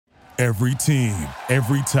Every team,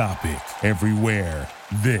 every topic, everywhere.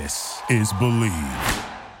 This is Believe.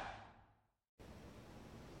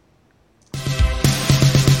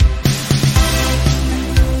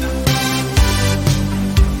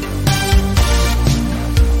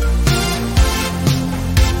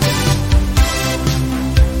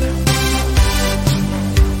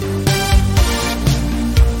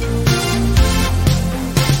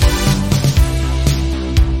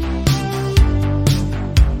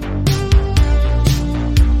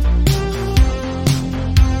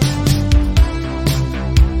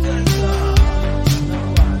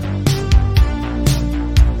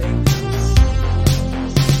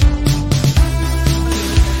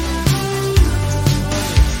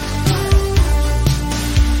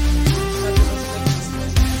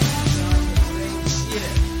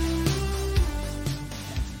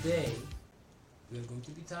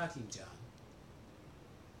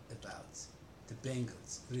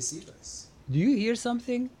 Receivers. Do you hear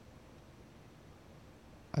something?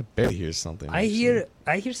 I barely hear something. I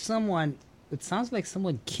hear someone. It sounds like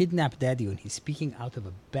someone kidnapped Daddy when he's speaking out of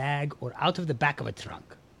a bag or out of the back of a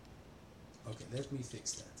trunk. Okay, let me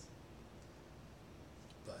fix that.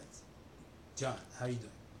 But John, how you doing?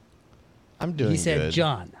 I'm doing good. He said,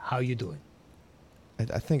 "John, how you doing?"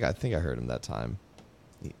 I think I heard him that time.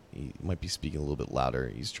 He might be speaking a little bit louder.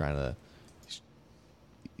 He's trying to.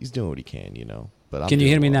 He's doing what he can, you know. But can you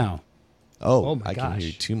hear me now? Oh, my I gosh. can hear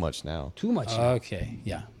you too much now. Too much. Now. Okay,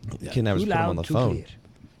 yeah. You can never Too put him on loud, the too phone. clear.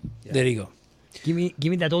 Yeah. There you go. Give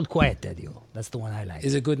me that old quiet Daddy. That's the one I like.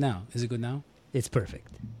 Is it good now? It's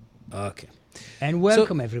perfect. Okay. And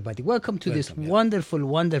welcome everybody. Welcome to this yeah.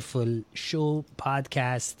 wonderful show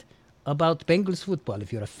podcast about Bengals football.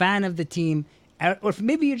 If you're a fan of the team, or if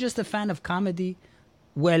maybe you're just a fan of comedy,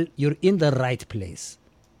 well, you're in the right place.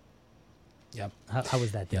 Yep. How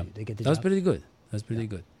was that? Yep. Did you get the That was job? pretty good.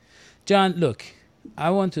 Good. John, look, I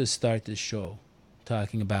want to start this show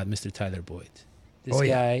talking about Mr. Tyler Boyd. This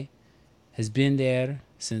guy has been there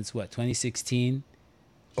since 2016.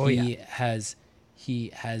 He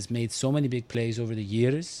has made so many big plays over the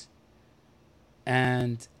years.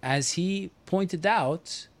 And as he pointed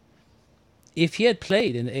out, if he had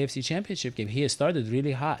played in the AFC Championship game, he had started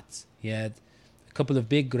really hot. He had a couple of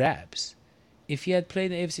big grabs. If he had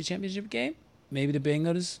played in the AFC Championship game, maybe the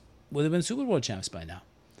Bengals would have been Super Bowl champs by now.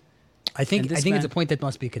 I think it's a point that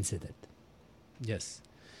must be considered. Yes.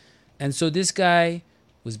 And so this guy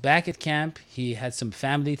was back at camp. He had some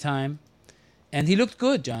family time. And he looked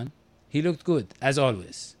good, John. He looked good, as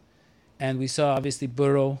always. And we saw, obviously,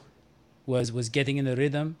 Burrow was getting in the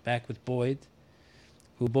rhythm back with Boyd,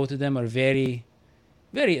 who both of them are very,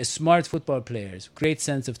 very smart football players. Great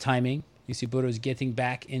sense of timing. You see Burrow's getting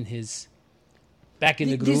back in the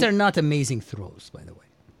groove. These are not amazing throws, by the way.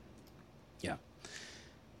 Yeah.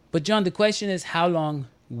 But, John, the question is, how long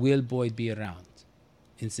will Boyd be around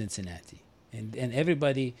in Cincinnati? And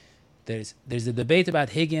everybody, there's a debate about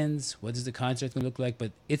Higgins. What is the contract going to look like?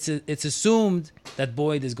 But it's assumed that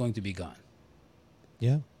Boyd is going to be gone.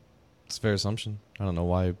 Yeah, it's a fair assumption. I don't know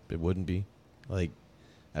why it wouldn't be. Like,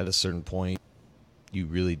 at a certain point, you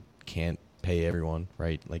really can't pay everyone,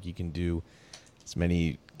 right? Like, you can do as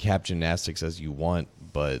many cap gymnastics as you want,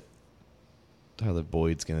 but Tyler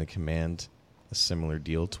Boyd's going to command a similar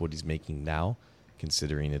deal to what he's making now,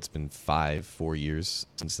 considering it's been 4 years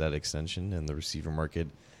since that extension, and the receiver market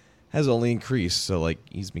has only increased. So, like,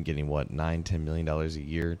 he's been getting, $9-10 million a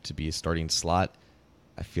year to be a starting slot.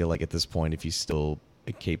 I feel like at this point, if he's still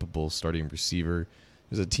a capable starting receiver,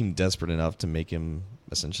 there's a team desperate enough to make him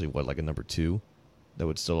essentially, like a number 2 that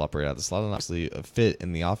would still operate out of the slot. And obviously, a fit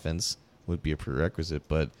in the offense would be a prerequisite,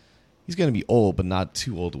 but he's going to be old, but not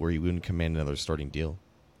too old where he wouldn't command another starting deal.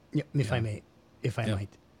 Yeah, if I might.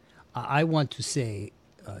 I want to say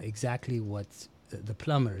exactly what the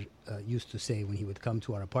plumber used to say when he would come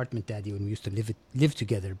to our apartment, Daddy, when we used to live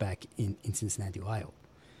together back in Cincinnati, Ohio.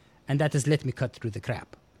 And that is, let me cut through the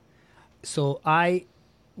crap. So I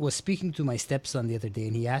was speaking to my stepson the other day,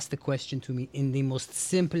 and he asked the question to me in the most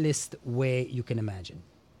simplest way you can imagine.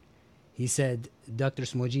 He said, Dr.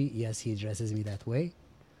 Smoji, yes, he addresses me that way,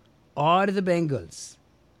 are the Bengals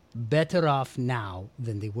better off now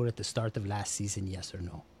than they were at the start of last season, yes or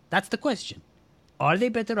no? That's the question. Are they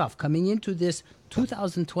better off coming into this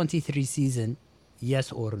 2023 season,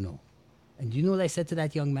 yes or no? And do you know what I said to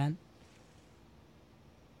that young man?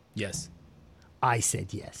 Yes. I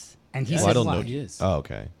said yes. And he Well, said I don't why. know. He is. Oh,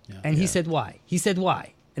 okay. Yeah. And he said why. He said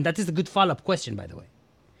why. And that is a good follow-up question, by the way.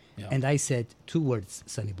 Yeah. And I said 2 words,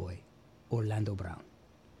 Sonny Boy, Orlando Brown.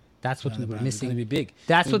 That's what we were missing. It's going to be big.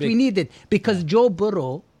 That's what we needed. Because Joe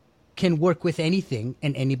Burrow can work with anything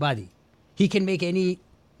and anybody. He can make any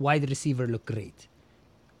wide receiver look great.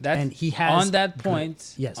 That, And he has on that great-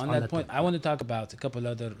 point. yes, on on that that point, point. I want to talk about a couple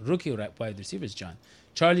other rookie wide receivers, John.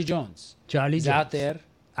 Charlie Jones. Charlie He's Jones. out there.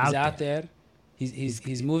 He's out there.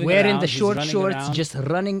 He's moving Wearing around. the he's short running shorts, around. just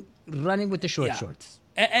running with the short Yeah. shorts.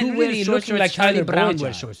 And Who really wears short looking like shorts? Charlie Tyler Brown Boyd.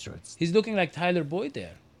 wears John. short shorts. He's looking like Tyler Boyd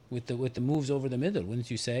there with the moves over the middle, wouldn't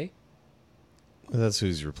you say? That's who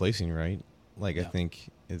he's replacing, right? Like, I Yeah. think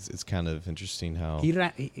it's kind of interesting how He's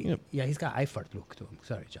got Eifert look to him.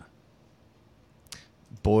 Sorry, John.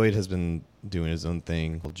 Boyd has been doing his own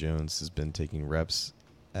thing. Will Jones has been taking reps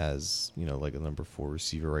as, like a number 4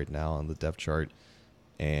 receiver right now on the depth chart.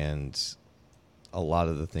 And a lot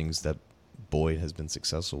of the things that Boyd has been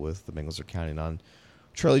successful with, the Bengals are counting on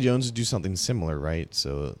Charlie Jones to do something similar, right?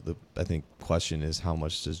 So I think question is, how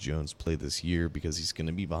much does Jones play this year? Because he's going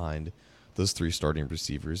to be behind those 3 starting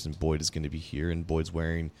receivers, and Boyd is going to be here, and Boyd's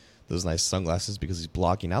wearing those nice sunglasses because he's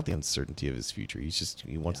blocking out the uncertainty of his future.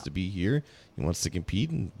 He wants to be here. He wants to compete,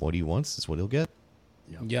 and what he wants is what he'll get.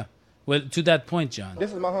 Yeah. Well, to that point, John.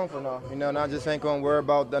 This is my home for now, and I just ain't gonna worry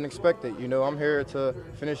about the unexpected. I'm here to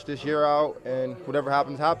finish this year out, and whatever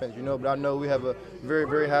happens, happens. But I know we have a very,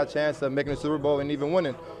 very high chance of making the Super Bowl and even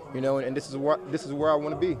winning. And this is where I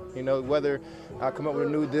want to be. Whether I come up with a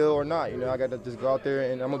new deal or not. I got to just go out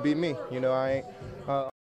there and I'm gonna be me. I ain't.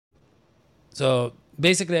 So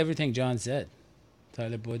basically everything John said.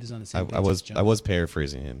 Tyler Boyd is on the same page as John. I was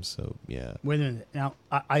paraphrasing him, so yeah. Wait a minute. Now,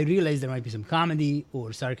 I realize there might be some comedy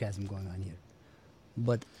or sarcasm going on here,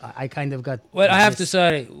 but I kind of got. Well, I have to.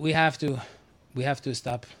 Sorry, we have to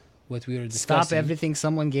stop what we were discussing. Stop everything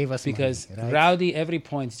someone gave us because money, right? Rowdy every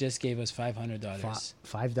point just gave us $500.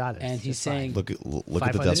 $5, and he's that's fine. saying Look at the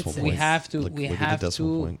 500 decimal cents. point. we have to Look at the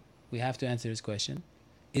decimal point. we have to answer this question.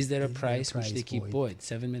 Is there a price which they keep Boyd?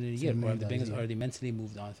 $7 million a year, or have the Bengals already mentally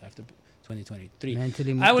moved on after 2023?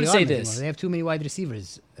 Mentally, I would they say are mentally this. more. They have too many wide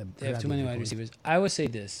receivers. They have too many wide receivers. I would say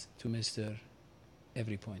this to Mr.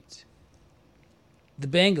 Every Point. The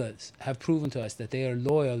Bengals have proven to us that they are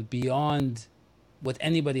loyal beyond what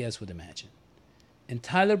anybody else would imagine. And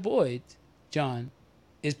Tyler Boyd, John,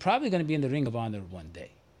 is probably going to be in the Ring of Honor one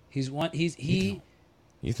day.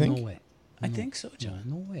 You think? No way. I think so, John.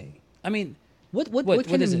 No way. I mean, What What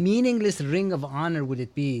kind is of it? meaningless ring of honor would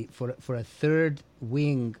it be for a third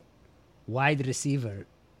wing wide receiver?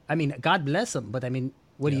 I mean, God bless him, but I mean,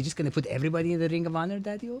 what are you Yeah. just going to put everybody in the ring of honor,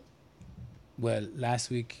 Daddy-O? well, last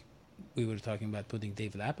week we were talking about putting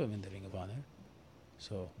Dave Lapham in the Ring of Honor.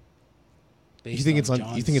 So, You think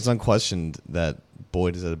based it's unquestioned that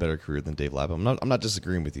Boyd has had a better career than Dave Lapham? I'm not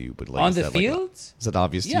disagreeing with you, but like on is the that field? is that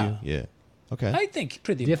obvious Yeah. to you? Yeah. Okay. I think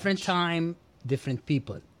pretty Different much. time, different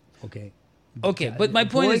people. Okay. Okay, but my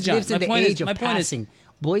point Boyd is, John, lives in my the point is- age of my point is- passing.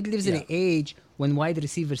 Boyd lives in Yeah. an age when wide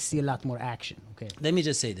receivers see a lot more action. Okay. Let me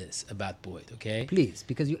just say this about Boyd, okay? Please,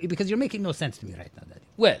 because you're making no sense to me right now, Daddy.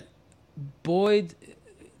 Well, Boyd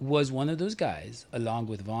was one of those guys, along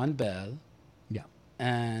with Von Bell Yeah.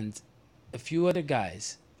 and a few other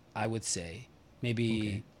guys, I would say,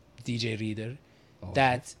 maybe DJ Reader,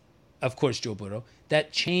 that, of course, Joe Burrow,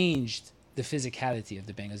 that changed the physicality of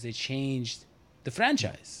the Bengals. They changed the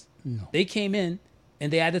franchise. No. They came in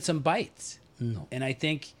and they added some bites. No. And I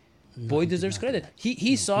think Boyd deserves credit.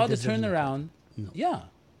 He saw the deserves no turnaround. No. Yeah.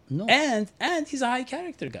 No. And he's a high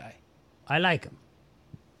character guy. I like him.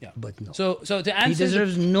 Yeah. But no. So to He answer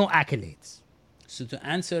deserves no accolades. so to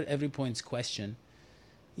answer every point's question,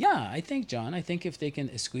 yeah, I think John, if they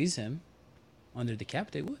can squeeze him under the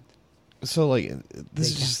cap, they would. So like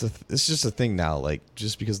this is just a thing now. Like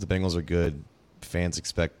just because the Bengals are good, fans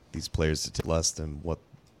expect these players to take less than what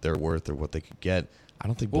they're worth or what they could get. I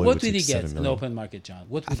don't think. Well, Boyd what would would he take get $7 in million. the open market, John?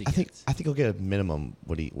 What would he I get? think he'll get a minimum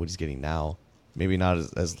what he's getting now. Maybe not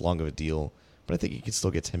as long of a deal, but I think he could still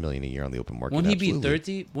get $10 million a year on the open market. Won't he be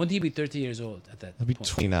absolutely. 30? Won't he be 30 years old at that He'll be point?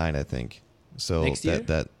 29, I think. So Next year?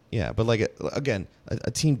 yeah, but like again, a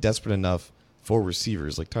team desperate enough for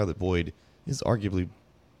receivers like Tyler Boyd is arguably,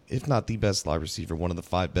 if not the best slot receiver, one of the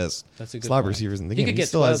 5 best That's a good slot point. receivers in the He game. could get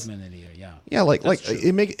still 12 has, million a year. Yeah. yeah, like That's true.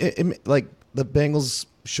 it like the Bengals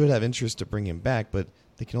should have interest to bring him back, but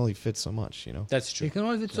they can only fit so much, you know. That's true. They can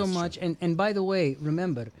only fit so That's much. And by the way,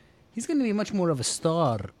 remember, he's going to be much more of a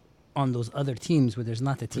star on those other teams where there's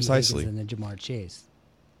not a T. Precisely. Higgins and a Jamar Chase.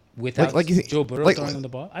 Without like you think- Joe Burrow like- throwing him the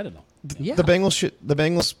ball, I don't know. Yeah. The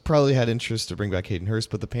Bengals probably had interest to bring back Hayden Hurst,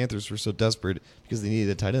 but the Panthers were so desperate because they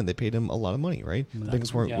needed a tight end. They paid him a lot of money, right? The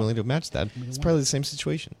Bengals weren't Yeah. willing to match that. It's probably the same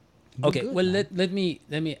situation. Okay, good, well man. let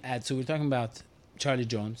me add. So we're talking about Charlie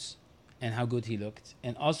Jones and how good he looked,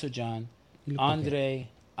 and also John, He looked Andre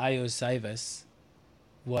Iosivas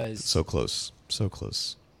was So close. So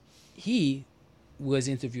close. he was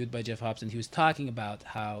interviewed by Jeff Hobson. He was talking about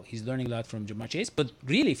how he's learning a lot from Jamar Chase, but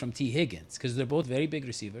really from T. Higgins, because they're both very big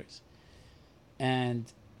receivers. And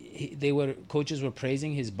coaches were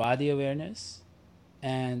praising his body awareness.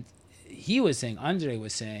 And Andre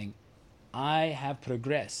was saying, I have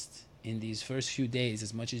progressed in these first few days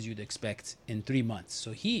as much as you'd expect in 3 months.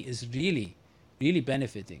 So he is really, really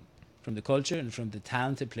benefiting from the culture and from the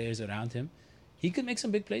talented players around him. He could make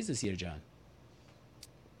some big plays this year, John.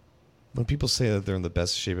 When people say that they're in the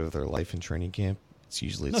best shape of their life in training camp, it's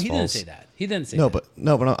usually No, he false. didn't say that. He didn't say that. But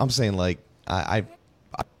I'm saying, like, I'm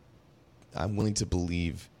willing to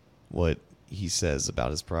believe what he says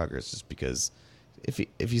about his progress, just because if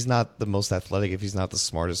he's not the most athletic, if he's not the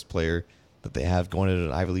smartest player that they have going into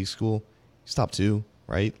an Ivy League school, he's top 2,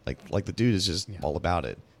 right? Like the dude is just all about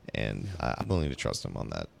it, and I'm willing to trust him on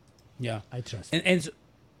that. Yeah, I trust. And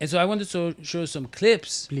so I wanted to show some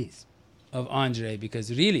clips, Please, of Andre,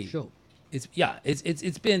 because really, show. it's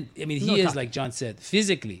been. I mean, he is, like John said,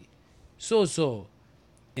 physically so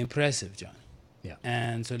impressive, John. Yeah.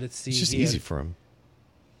 And so let's see. It's just here. easy for him.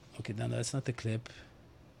 Okay, no, that's not the clip.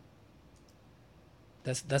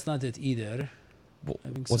 That's not it either.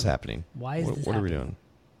 What's happening? Why is this What are we happening? doing?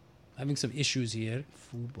 Having some issues here.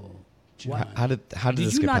 Football. John. How did Did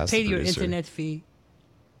this you get not past pay the your producer? internet fee?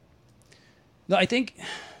 No, I think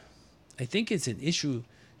it's an issue.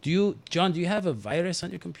 John, do you have a virus on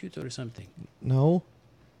your computer or something? No.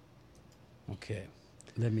 Okay.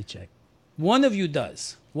 Let me check. One of you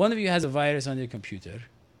does. One of you has a virus on your computer.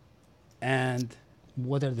 And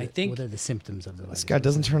What are the I think- what are the symptoms of the virus? This guy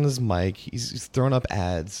doesn't turn his mic. He's throwing up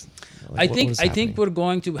ads. Like, I what think is I think happening? we're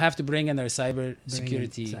going to have to bring in our Bring in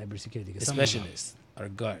cybersecurity cybersecurity. 'cause specialist, our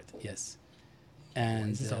guard, yes. Why And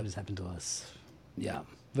does this always happen to us? yeah,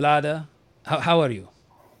 Vlada, how are you?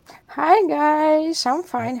 Hi guys, I'm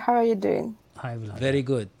fine. How are you doing? Hi, Vlad. Very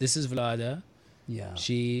good. This is Vlada. Yeah.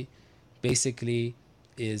 She basically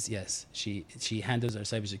is she handles our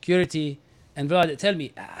cybersecurity. And Vlada, tell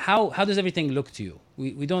me, how does everything look to you?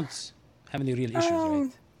 We don't have any real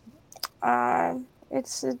issues, right?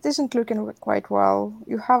 It isn't looking quite well.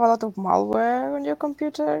 You have a lot of malware on your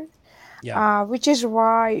computer, Yeah. which is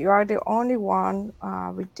why you are the only one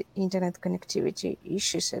with the internet connectivity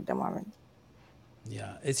issues at the moment.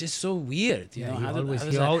 Yeah. It's just so weird, you know. How does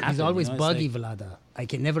that happen? He's always you know? It's buggy, like- Vlada. I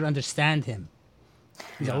can never understand him.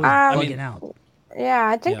 He's Yeah. always I bugging mean- out. Yeah,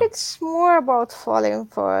 I think Yeah. it's more about falling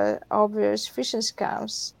for obvious phishing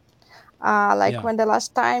scams. Like Yeah. when the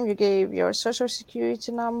last time you gave your social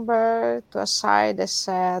security number to a site that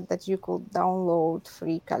said that you could download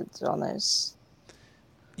free calzones.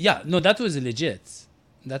 Yeah, no, that was legit.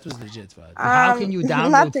 That was legit, Vlada. How can you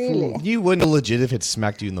download Not really. food? You wouldn't legit if it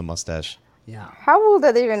smacked you in the mustache. Yeah. How would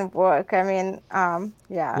that even work? I mean,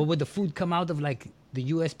 yeah. Well, would the food come out of like the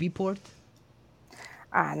USB port?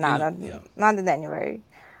 No, Yeah. not in any way.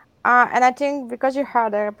 And I think because you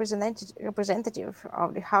had a representative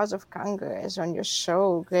of the House of Congress on your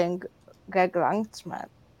show, Greg Landsman,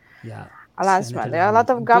 Yeah. there are a lot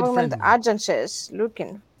of Good government friend, man. agencies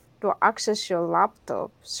looking to access your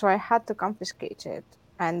laptop, so I had to confiscate it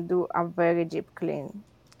and do a very deep clean.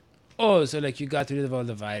 Oh, so like you got rid of all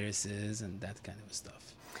the viruses and that kind of stuff.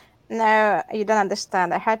 No, you don't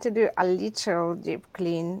understand. I had to do a literal deep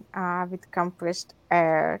clean with compressed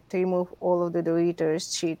air to remove all of the Doritos,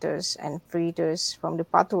 Cheetos, and Fritos from the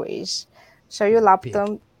pathways, so your laptop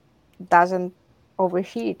doesn't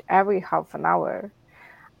overheat every half an hour.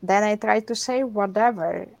 Then I tried to say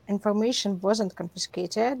whatever. Information wasn't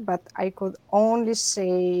confiscated, but I could only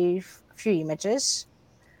save a few images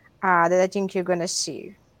that I think you're gonna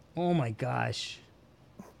see. Oh my gosh.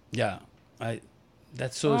 Yeah,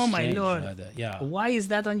 that's so Oh my strange. lord. Vlada. Yeah. Why is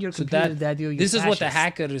that on your So computer, Daddy? You this is what the fascist?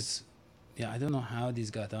 hackers. Yeah, I don't know how these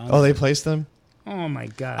got on. Oh, they placed them? Oh my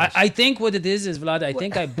gosh. I think what it is Vlad. I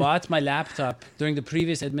think I bought my laptop during the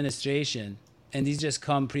previous administration, and these just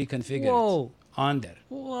come pre-configured Whoa. on there.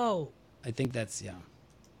 Whoa. I think that's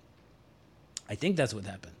I think that's what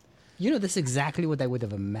happened. You know, this is exactly what I would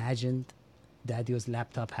have imagined Daddy's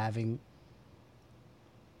laptop having.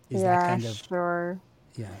 Is Yeah, that kind of, sure.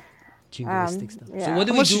 yeah, jingoistic stuff. Yeah. So what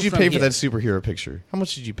do How we much do did you from pay here? for that superhero picture? How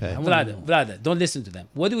much did you pay? Vlada, don't listen to them.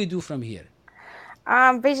 What do we do from here?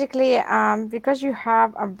 Basically, because you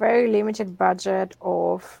have a very limited budget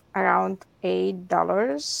of around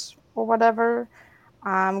 $8 or whatever,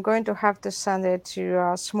 I'm going to have to send it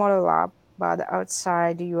to a smaller lab, but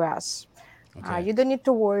outside the US. Okay. You don't need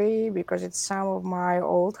to worry because it's some of my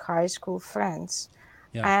old high school friends.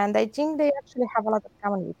 Yeah. And I think they actually have a lot of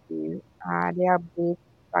common with you. They are big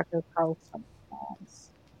Tucker Carlson fans.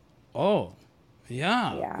 Oh,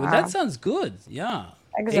 yeah. Yeah. Well, that sounds good. Yeah.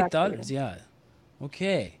 Exactly. $8. Yeah.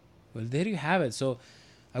 Okay. Well, there you have it. So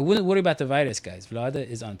I wouldn't worry about the virus, guys. Vlada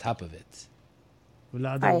is on top of it.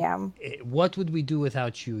 Vlado, I am. What would we do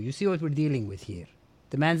without you? You see what we're dealing with here.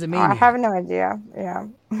 The man's a I maniac. have no idea. Yeah.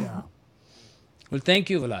 Yeah. Well, thank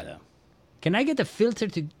you, Vlada. Can I get a filter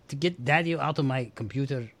to get Daddy out of my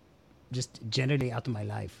computer? Just generally out of my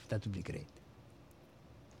life. That would be great.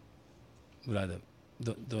 Vlada,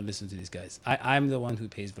 don't listen to these guys. I'm the one who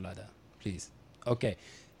pays Vlada. Please. Okay.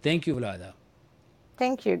 Thank you, Vlada.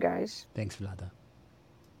 Thank you, guys. Thanks, Vlada.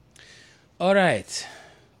 All right.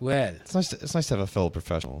 Well, It's nice to have a fellow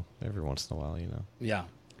professional every once in a while, you know. yeah.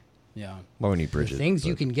 Yeah. Well, we need The Bridget. things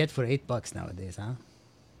you but- can get for $8 nowadays, huh?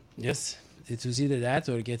 Yes. It was either that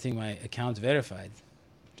or getting my account verified,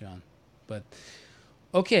 John. But,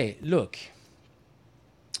 okay, look.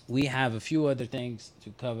 We have a few other things to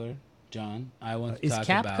cover, John. I want to Is talk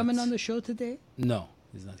Cap about... coming on the show today? No,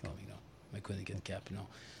 he's not coming, no. I couldn't get Cap, no.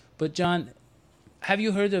 But, John, have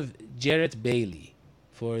you heard of Jarrett Bailey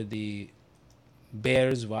for the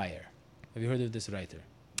Bears Wire? Have you heard of this writer?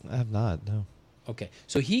 I have not, no. Okay,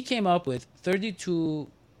 so he came up with 32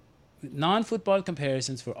 non-football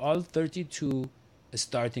comparisons for all 32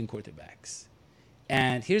 starting quarterbacks.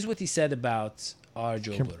 And here's what he said about our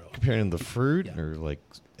Joe Burrow. Comparing the fruit Yeah. or like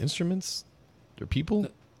instruments or people?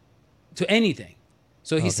 To anything.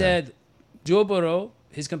 So he Okay. said, Joe Burrow,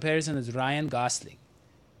 his comparison is Ryan Gosling.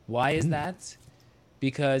 Why is that?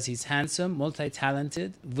 Because he's handsome,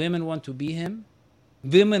 multi-talented. Women want to be him.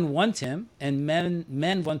 Women want him, and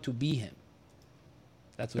men want to be him.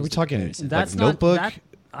 That's Are we the talking comparison. Like Notebook,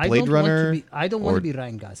 Blade Runner, I don't want or- to be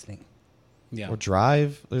Ryan Gosling. Yeah. or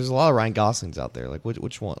Drive? There's a lot of Ryan Goslings out there. Like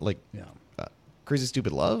which one? Like Yeah. Crazy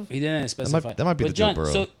Stupid Love? He didn't specify. that might be But the Joe John,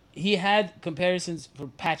 Burrow. So he had comparisons for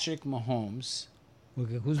Patrick Mahomes.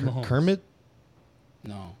 Okay, who's Mahomes? Kermit?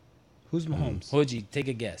 No. Who's Mahomes? Hoji, take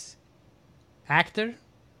a guess. Actor?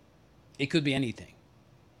 It could be anything.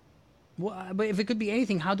 Well, but if it could be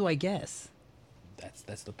anything, how do I guess?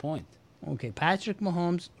 That's the point. Okay, Patrick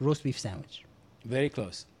Mahomes, roast beef sandwich. Very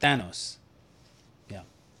close. Thanos. Yeah.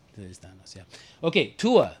 There is Thanos, yeah. Okay,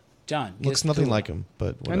 Tua. John. Looks guess nothing Tua. like him,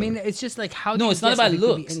 but whatever. I mean, it's just like how. do No, you it's not guess about if it could be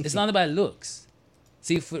looks. It's anything? not about looks.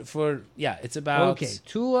 See, for yeah, it's about Okay,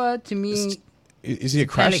 Tua to me, Is he a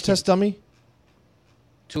crash Pelican. test dummy?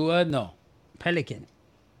 Tua. No, Pelican.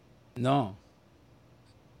 no.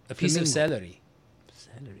 A piece of Flamingo. celery.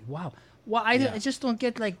 Celery. Wow. Well, Yeah. I just don't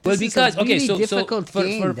get like. Well, This is because a really okay, so difficult for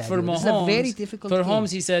game, for Daniel. Mahomes, This is a very difficult for game.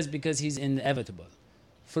 Holmes, he says because he's inevitable.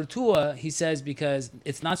 For Tua, he says because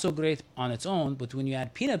it's not so great on its own, but when you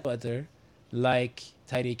add peanut butter, like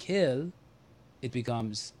Tyreek Hill, it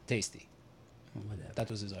becomes tasty. Whatever. That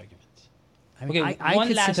was his argument. I mean, Okay, I one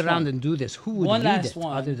could last sit around one. and do this. Who would One lead last it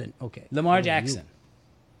one. other than okay? Lamar other than you? Jackson.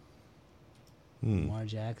 Lamar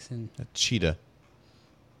Jackson. A cheetah.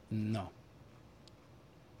 No.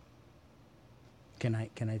 Can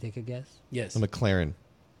I take a guess? Yes. A McLaren.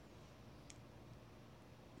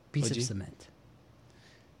 Piece Would of you? cement.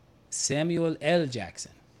 Samuel L.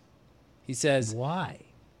 Jackson. He says Why?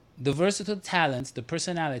 the versatile talent, the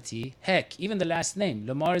personality, heck, even the last name.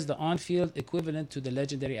 Lamar is the on-field equivalent to the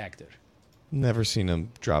legendary actor. Never seen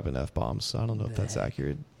him drop an F bomb, so I don't know if that's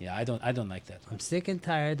accurate. Yeah, I don't like that one. I'm sick and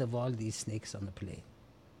tired of all these snakes on the plate.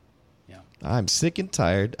 Yeah. I'm sick and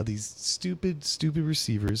tired of these stupid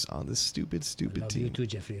receivers on this stupid Love team. you too,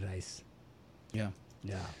 Jeffrey Rice. Yeah.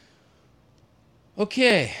 Yeah.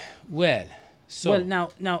 Okay. Well. So.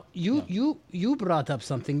 well, now you brought up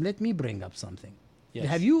something. Let me bring up something. Yes.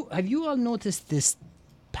 Have you all noticed this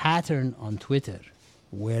pattern on Twitter,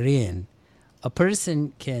 wherein a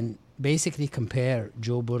person can basically compare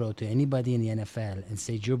Joe Burrow to anybody in the NFL and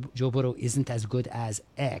say Joe Burrow isn't as good as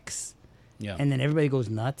X, Yeah. and then everybody goes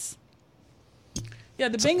nuts. Yeah.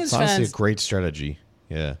 The It's Bengals honestly fans. a great strategy.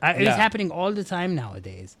 Yeah. It's Yeah. happening all the time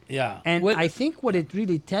nowadays. Yeah. And Well, I think what it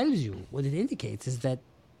really tells you, what it indicates, is that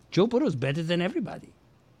Joe Burrow is better than everybody.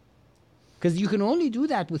 Because you can only do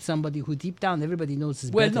that with somebody who deep down everybody knows is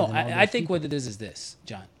Well, better no, than all I those think people. what it is this,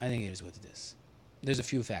 John. I think it is what it is. There's a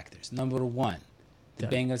few factors. Number one, the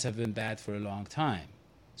Yeah. Bengals have been bad for a long time.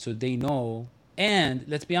 So they know, and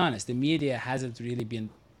let's be honest, the media hasn't really been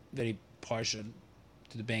very partial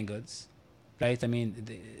to the Bengals, right? I mean,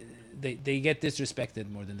 they get disrespected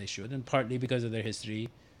more than they should, and partly because of their history,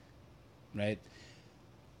 right?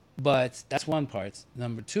 But that's one part.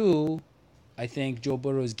 Number two, I think Joe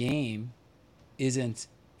Burrow's game isn't,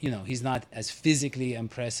 he's not as physically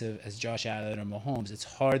impressive as Josh Allen or Mahomes. It's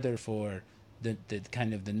harder for the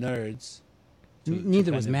kind of the nerds. to Neither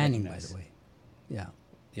kind was of Manning, by recognize. the way. Yeah.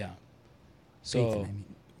 Yeah. Peyton, So I mean.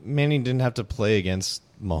 Manning didn't have to play against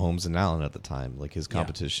Mahomes and Allen at the time. Like his Yeah.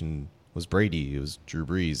 competition was Brady. It was Drew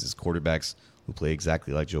Brees. His quarterbacks who play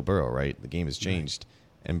exactly like Joe Burrow, right? The game has changed.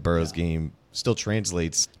 And Burrow's game still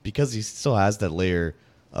translates because he still has that layer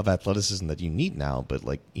of athleticism that you need now, but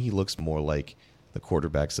like he looks more like the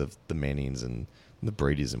quarterbacks of the Mannings and the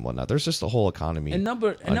Bradys and whatnot. There's just a whole economy And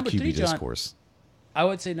number QB three, John, discourse. I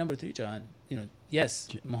would say number 3, John. Yes,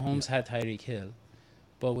 Mahomes had Tyreek Hill,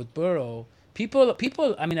 but with Burrow,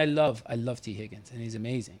 people. I mean, I love T. Higgins, and he's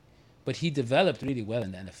amazing, but he developed really well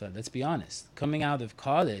in the NFL. Let's be honest. Coming out of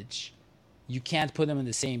college, you can't put him in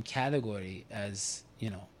the same category as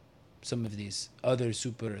some of these other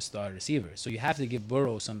superstar receivers. So you have to give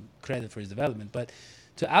Burrow some credit for his development. But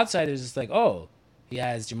to outsiders, it's like, oh, he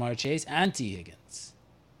has Jamar Chase and T. Higgins.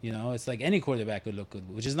 It's like any quarterback would look good,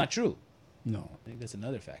 which is not true. No. I think that's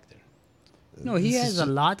another factor. No, he has a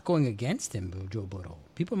lot going against him, Joe Burrow.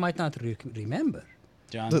 People might not remember.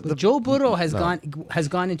 John, But Joe Burrow has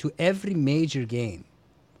gone into every major game,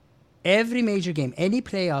 any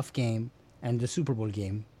playoff game, and the Super Bowl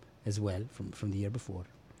game as well from the year before.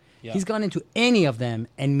 Yeah. He's gone into any of them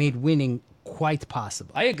and made winning quite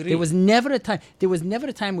possible. I agree. There was never a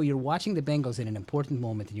time where you're watching the Bengals in an important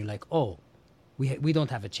moment and you're like, oh, we don't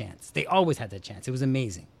have a chance. They always had that chance. It was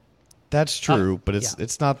amazing. That's true, but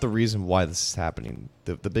it's not the reason why this is happening.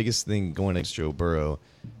 The biggest thing going against Joe Burrow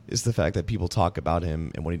is the fact that people talk about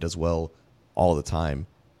him and when he does well all the time.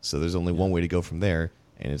 So there's only one way to go from there,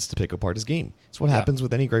 and it's to pick apart his game. It's what happens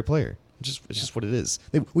with any great player. It's just what it is.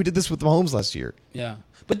 We did this with Mahomes last year. Yeah,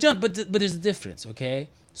 but John, but there's a difference, okay?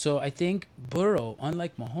 So I think Burrow,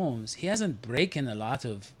 unlike Mahomes, he hasn't broken a lot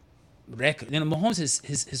of records. Mahomes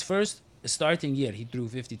his first starting year, he threw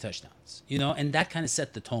 50 touchdowns. And that kind of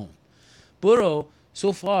set the tone. Burrow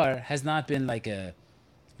so far has not been like a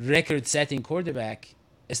record-setting quarterback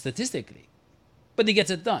statistically, but he gets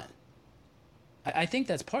it done. I think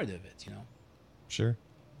that's part of it. Sure.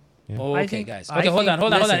 Yeah. Oh, I okay, think- guys. I Okay, hold think-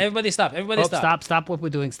 on. listen. Everybody stop. Stop what we're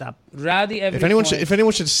doing. Stop. Rowdy, If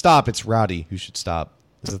anyone should stop, it's Rowdy who should stop.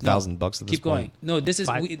 It's $1,000 at this Keep going. point. No, this is.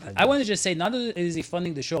 Five- I want to just say, not only is he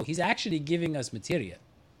funding the show, he's actually giving us material.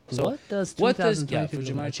 So What does for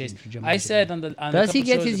 2022 Jamar Chase? for Jamar I Chase? said on Does he couple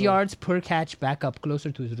get shows his ago- yards per catch back up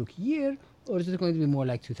closer to his rookie year, or is it going to be more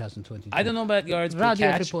like 2022? I don't know about yards per Rowdy,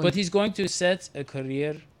 every catch, point. but he's going to set a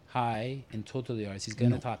career high in total yards. He's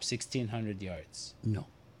going to top 1,600 yards. No.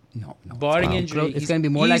 Barring injury, It's going to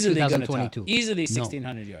be more like easily gonna 2022. top- Easily No.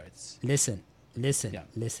 1,600 yards. Listen, Yeah.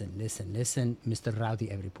 listen, Mr.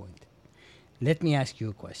 Rowdy, every point. Let me ask you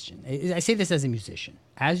a question. I say this as a musician.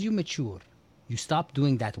 As you mature, you stop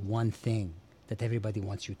doing that one thing that everybody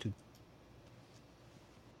wants you to.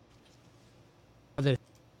 Other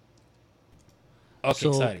Okay,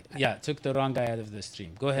 So- sorry. Yeah, took the wrong guy out of the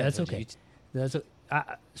stream. Go ahead. That's Roger. okay.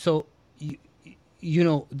 So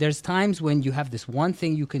there's times when you have this one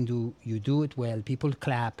thing you can do, you do it well, people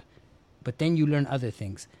clap, but then you learn other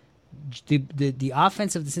things. The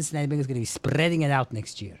offense of the Cincinnati Bengals is going to be spreading it out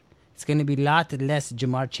next year. It's going to be a lot less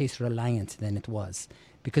Jamar Chase reliant than it was,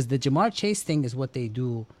 because the Jamar Chase thing is what they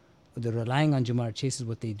do. The relying on Jamar Chase is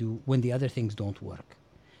what they do when the other things don't work.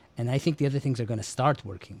 And I think the other things are going to start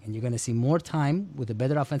working. And you're going to see more time with a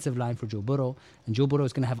better offensive line for Joe Burrow. And Joe Burrow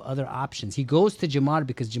is going to have other options. He goes to Jamar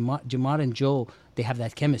because Jamar and Joe, they have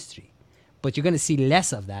that chemistry. But you're going to see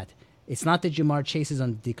less of that. It's not that Jamar Chase is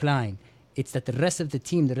on the decline. It's that the rest of the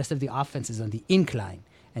team, the rest of the offense is on the incline.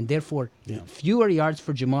 And therefore, fewer yards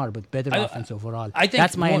for Jamar, but better offense overall. I think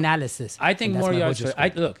that's my more- analysis. I think and that's more my yards Hoja for.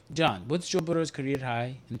 score. Look, John, what's Joe Burrow's career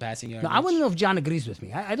high in passing yards? No, I want to know if John agrees with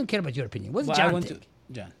me. I don't care about your opinion. What's Well, John think?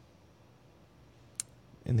 John.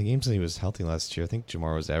 In the games that he was healthy last year, I think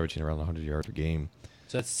Jamar was averaging around 100 yards per game.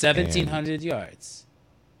 So that's 1,700 yards.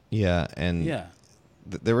 Yeah, and Yeah.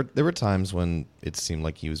 there were times when it seemed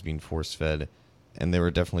like he was being force fed, and they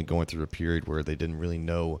were definitely going through a period where they didn't really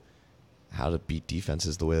know how to beat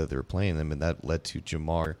defenses the way that they were playing them, and that led to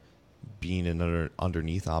Jamar being another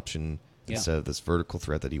underneath option instead of this vertical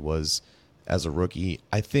threat that he was as a rookie.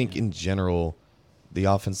 I think in general, the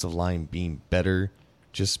offensive line being better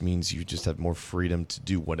just means you just have more freedom to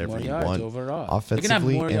do whatever More you yards want overall. offensively. You can have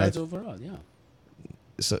more and yards overall, yeah.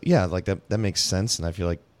 So yeah, like that makes sense, and I feel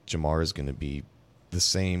like Jamar is going to be the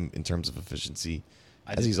same in terms of efficiency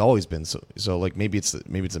as he's always been. So like maybe it's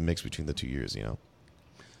a mix between the 2 years, you know.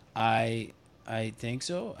 I think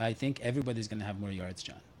so. I think everybody's going to have more yards,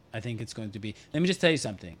 John. I think it's going to be. Let me just tell you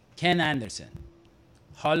something. Ken Anderson,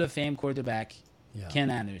 Hall of Fame quarterback. Yeah. Ken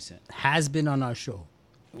Anderson Has been on our show.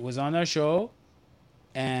 was on our show,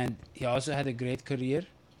 and he also had a great career,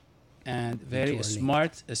 and a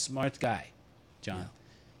smart guy, John.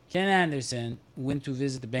 Ken Anderson went to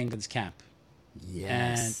visit the Bengals camp.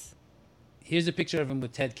 Yes. here's a picture of him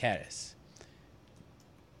with Ted Karras.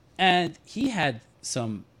 And he had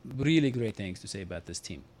some really great things to say about this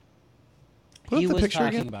team. Put He up the was picture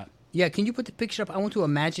talking again. about Yeah, can you put the picture up? I want to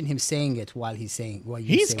imagine him saying it while he's saying.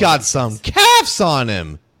 He's got some calves on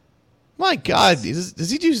him. My God,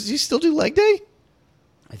 does he still do leg day?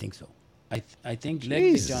 I think so. I think leg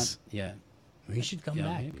day, John. Jesus. Yeah. He should come Yeah,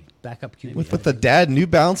 back. maybe. Back up QB. With the dad New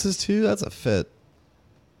Balances too. That's a fit.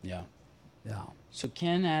 Yeah. Yeah. So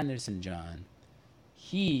Ken Anderson, John,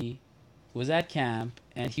 he was at camp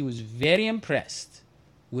and he was very impressed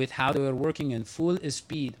with how they were working in full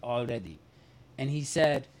speed already. And he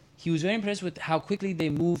said he was very impressed with how quickly they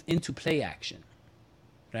move into play action,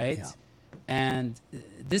 right? Yeah. And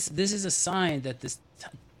this is a sign that this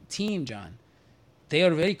team, John, they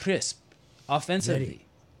are very crisp offensively. Very.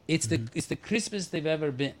 It's the crispest they've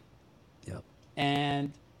ever been. Yep.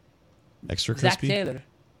 And Extra Zach crispy. Taylor,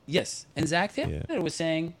 yes, and Zach Taylor was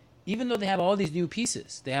saying, even though they have all these new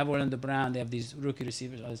pieces, they have Orlando Brown, they have these rookie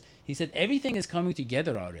receivers, all this, he said everything is coming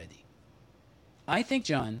together already. I think,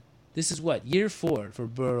 John, this is what, year 4 for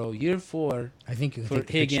Burrow, year 4 I think you can for take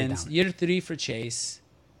the picture Higgins, down. year 3 for Chase,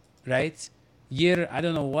 right? Year, I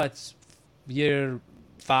don't know what, year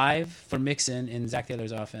 5 for Mixon in Zach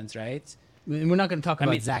Taylor's offense, right? We're not going to talk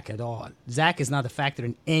about mean- Zach at all. Zach is not a factor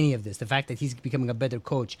in any of this. The fact that he's becoming a better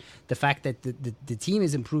coach, the fact that the team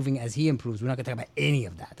is improving as he improves, we're not going to talk about any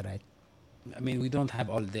of that, right? I mean, we don't have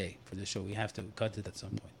all day for the show. We have to cut it at some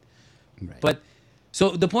point. Right. But so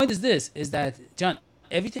the point is this: is that John,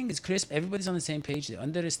 everything is crisp. Everybody's on the same page. They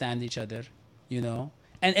understand each other, you know.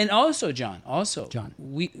 And also, John,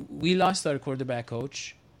 we lost our quarterback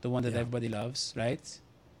coach, the one that everybody loves, right?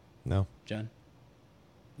 No. John.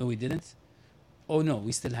 No, we didn't. Oh no,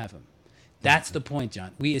 we still have him. That's the point,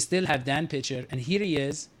 John. We still have Dan Pitcher, and here he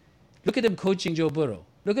is. Look at him coaching Joe Burrow.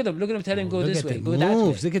 Look at him telling him go Look this at way, the go that way.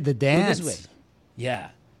 moves. Look at the Go dance. this way. Yeah.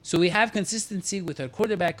 So we have consistency with our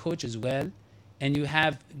quarterback coach as well. And you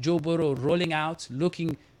have Joe Burrow rolling out,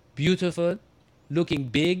 looking beautiful, looking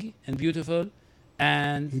big and beautiful.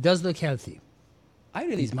 And He does look healthy. I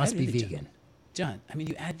really He must I be really, vegan. John, I mean,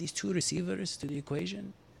 you add these 2 receivers to the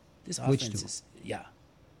equation. This Which offense 2? is,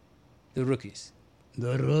 the rookies.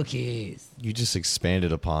 The rookies. You just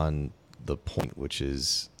expanded upon the point, which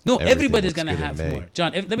is No, everything everybody's looks going to good in have May. more.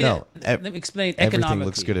 John, let me No, let me explain economically. Everything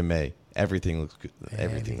looks good in May. Everything looks good.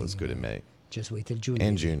 Everything looks good in May Just wait till June.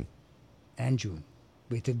 and baby. June. And June.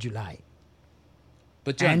 Wait till July.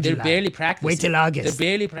 But John, And they're July. barely practicing. Wait till August. They're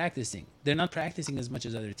barely practicing. They're not practicing as much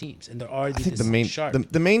as other teams, and they're already I think this the main sharp.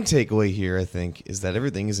 the main takeaway here, I think, is that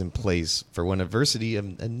everything is in place for when adversity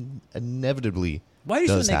inevitably Why are you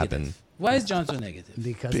does so negative? happen. Why is John so negative?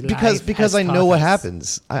 Because I know what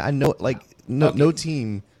happens. I know no Okay.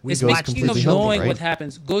 team We goes Speaking completely of healthy, knowing right? what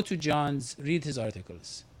happens, go to John's, read his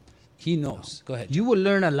articles. He knows. Go ahead. You will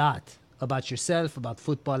learn a lot about yourself, about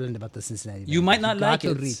football, and about the Cincinnati. You Bengals. might not got like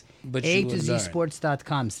to it, read but A you to will Z learn.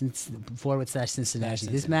 Sports.com /Cincinnati.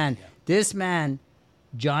 This Cincinnati, man,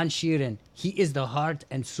 John Sheeran, he is the heart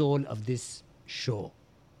and soul of this show.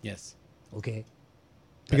 Yes. Okay.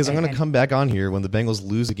 Because I'm going to And- come back on here when the Bengals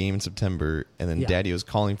lose a game in September, and then Yeah. Daddy was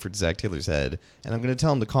calling for Zach Taylor's head, and I'm going to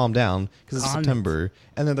tell him to calm down because it's Calm it. September,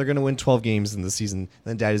 and then they're going to win 12 games in the season, and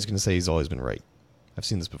then Daddy's going to say he's always been right. I've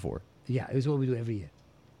seen this before. Yeah, it's what we do every year.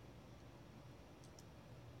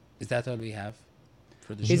 Is that all we have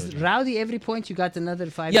for the Is show? John? Rowdy every point you got another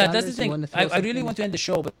 $5? Yeah, that's the You thing. wanna throw I really something? want to end the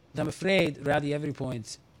show, but I'm afraid Rowdy Every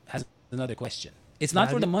Point has another question. It's not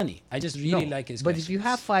for Rowdy- the money. I just really No, like his But if you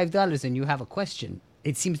have questions. $5 and you have a question,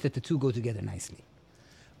 it seems that the two go together nicely.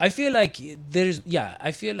 I feel like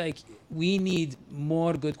I feel like we need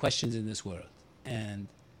more good questions in this world. And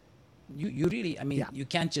you really, I mean, Yeah. you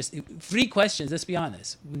can't just, free questions, let's be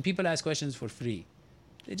honest. When people ask questions for free,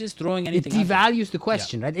 they're just throwing It anything out there. devalues the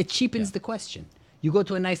question, right? It cheapens Yeah. the question. You go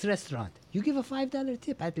to a nice restaurant, you give a $5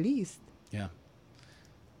 tip at least. Yeah.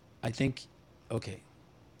 I think, okay.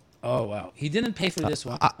 Oh, wow. He didn't pay for this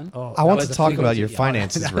one. I But want to the talk free about goes- your yeah.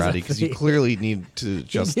 finances, That was a Rowdy, because you free- clearly need to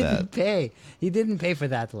adjust he didn't that. pay. He didn't pay for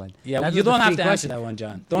that one. Yeah, That you was a don't have free to answer question. that one,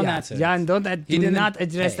 John. Don't Yeah, answer. John, it. don't He do didn't not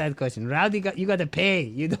address pay. that question. Rowdy, you got to pay.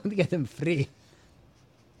 You don't get them free.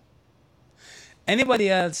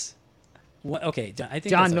 Anybody else? Okay, John. I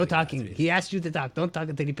think John, that's all no we got, talking. really. He asked you to talk. Don't talk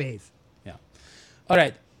until he pays. Yeah. All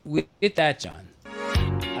right. With that, John,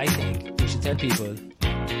 I think we should tell people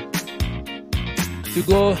to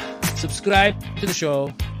go subscribe to the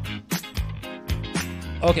show.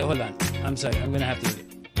 Okay, hold on. I'm sorry.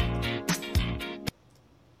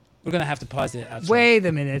 We're gonna have to pause it. Outro. Wait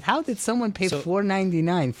a minute. How did someone pay So-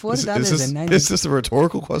 $4.99? $4.99. Is this a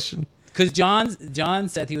rhetorical question? Because John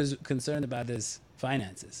said he was concerned about his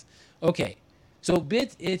finances. Okay, so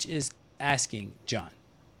Bit Itch is asking John,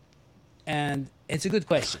 and it's a good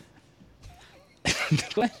question. The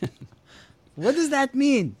question, What does that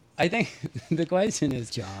mean? I think the question is,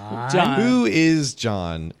 John? Who is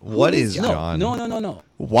John? What is John? No.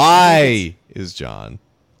 Why is John?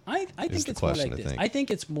 I think the it's more question, like I this. think. I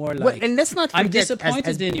think it's more Well, like, and let's not I'm forget,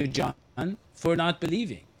 disappointed in you, John, for not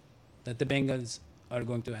believing that the Bengals are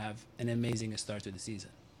going to have an amazing start to the season.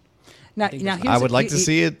 Now, think now that's- I would like to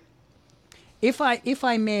see it. If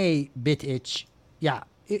I may, Bit Itch, yeah,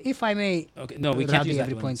 if I may. Okay, no, we can't Rowdy use that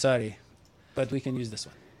every one. point. Sorry, but we can use this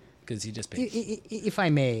one because he just paid. If I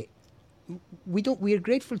may, we are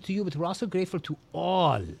grateful to you, but we're also grateful to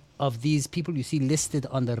all of these people you see listed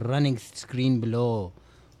on the running screen below,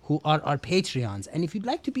 who are our Patreons. And if you'd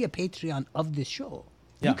like to be a Patreon of this show,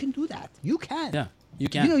 Yeah. you can do that. You can. Yeah, you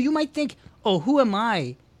can. You know, you might think, oh, who am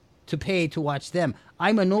I to pay to watch them?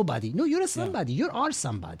 I'm a nobody. No, you're a somebody. You're our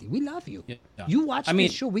somebody. We love you. Yeah. You watch I mean,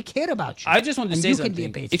 this show. We care about you. I just want to And say you something.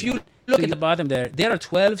 Can be a If you Patreon. look So at the bottom there are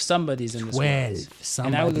 12 somebodies in this 12 world.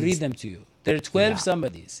 And I will somebodies. read them to you. There are 12 Yeah.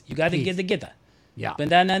 somebodies. You got to Please. get that. Yeah.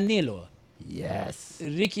 Bandana Nilo, Yes.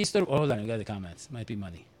 Ricky Storm. Oh, hold on, we got the comments. Might be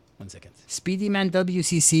money. 1 second. Speedy Man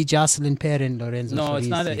WCC, Jocelyn Perrin, Lorenzo No, it's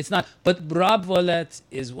not. It's not. But Rob Vollet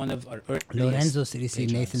is one of our earliest Lorenzo Cirisi,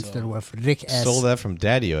 patrons, Nathan so- Sturworth, Rick S. Stole that from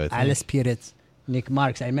Daddy-O, I think. Alice Piritz, Nick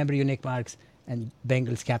Marks. I remember you, Nick Marks, and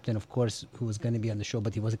Bengals captain, of course, who was going to be on the show,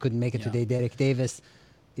 but he couldn't make it Yeah. today. Derek Davis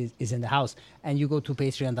is in the house. And you go to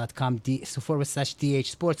patreon.com/DH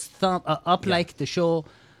Sports. Thumb up, like the show,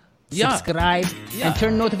 Yeah. subscribe, Yeah. and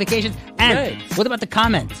turn notifications. And Right. what about the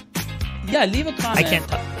comment? Yeah, leave a comment. I can't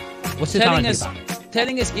talk. What's the telling comment us, about?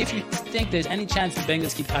 telling us if you think there's any chance the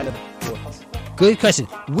Bengals keep Tyler Boyd. Good question.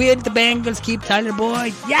 Will the Bengals keep Tyler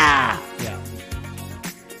Boyd? Yeah! Yeah.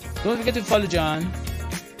 Don't forget to follow John.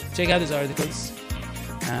 Check out his articles.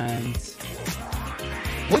 And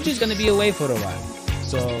Hoji's going to be away for a while.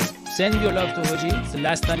 So send your love to Hoji. It's the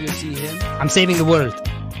last time you'll see him. I'm saving the world.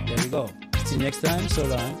 There we go. See you next time. So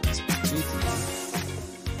long. Sweet.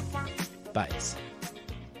 Bye.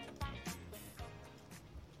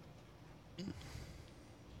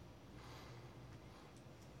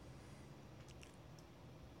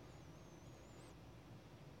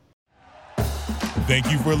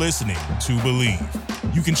 Thank you for listening to Believe.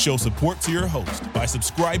 You can show support to your host by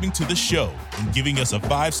subscribing to the show and giving us a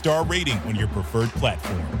 5-star rating on your preferred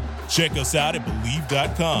platform. Check us out at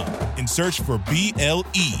Believe.com and search for BLEAV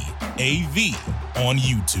on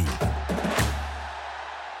YouTube.